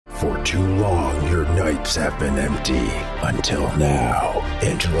For too long, your nights have been empty. Until now,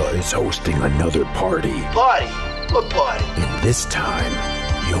 Angela is hosting another party. Party? What party? And this time,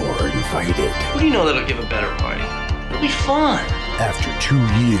 you're invited. What do you know that'll give a better party? It'll be fun. After 2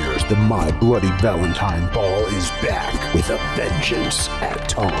 years, the My Bloody Valentine Ball is back with a vengeance at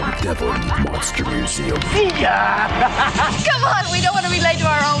Tom Devlin's Monster Museum. Come on, we don't want to be late to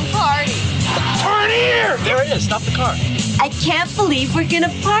our own party. Turn here! There it is. Stop the car. I can't believe we're gonna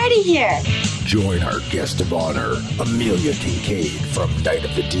party here. Join our guest of honor, Amelia Kinkade from Night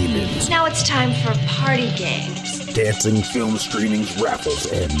of the Demons. Now it's time for party games. Dancing, film screenings, raffles,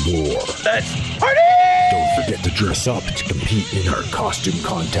 and more. Let's party! Don't forget to dress up to compete in our costume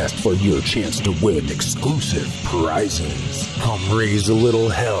contest for your chance to win exclusive prizes. Come raise a little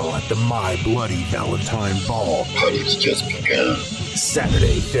hell at the My Bloody Valentine Ball. Party's just begun.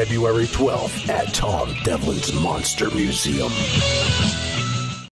 Saturday, February 12th at Tom Devlin's Monster Museum.